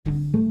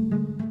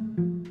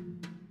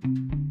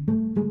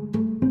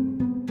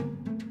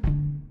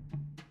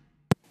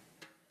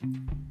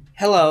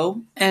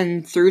Hello,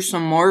 and through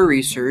some more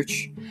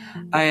research,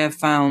 I have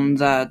found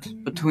that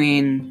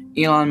between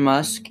Elon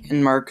Musk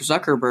and Mark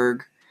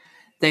Zuckerberg,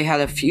 they had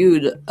a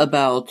feud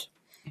about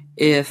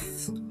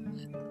if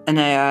an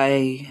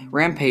AI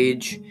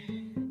rampage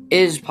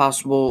is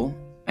possible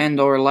and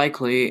or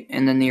likely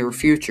in the near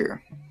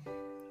future,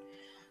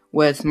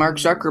 with Mark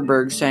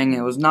Zuckerberg saying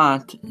it was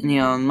not and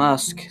Elon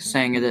Musk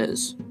saying it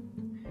is.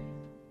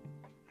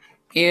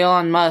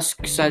 Elon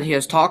Musk said he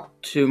has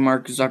talked to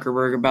Mark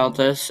Zuckerberg about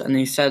this, and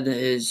he said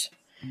his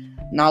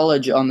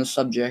knowledge on the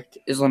subject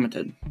is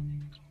limited.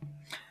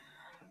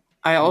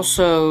 I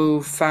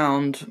also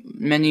found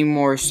many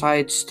more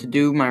sites to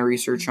do my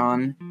research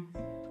on,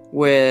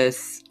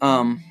 with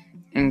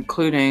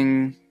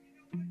including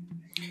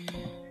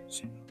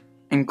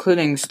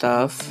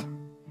stuff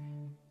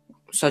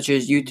such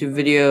as YouTube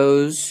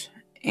videos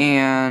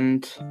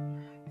and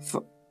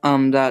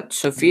that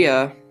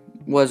Sophia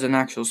was an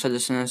actual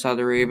citizen of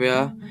Saudi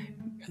Arabia,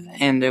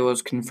 and it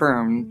was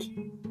confirmed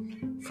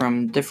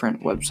from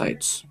different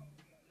websites.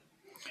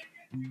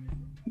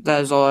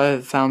 That is all I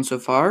have found so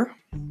far.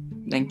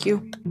 Thank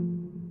you.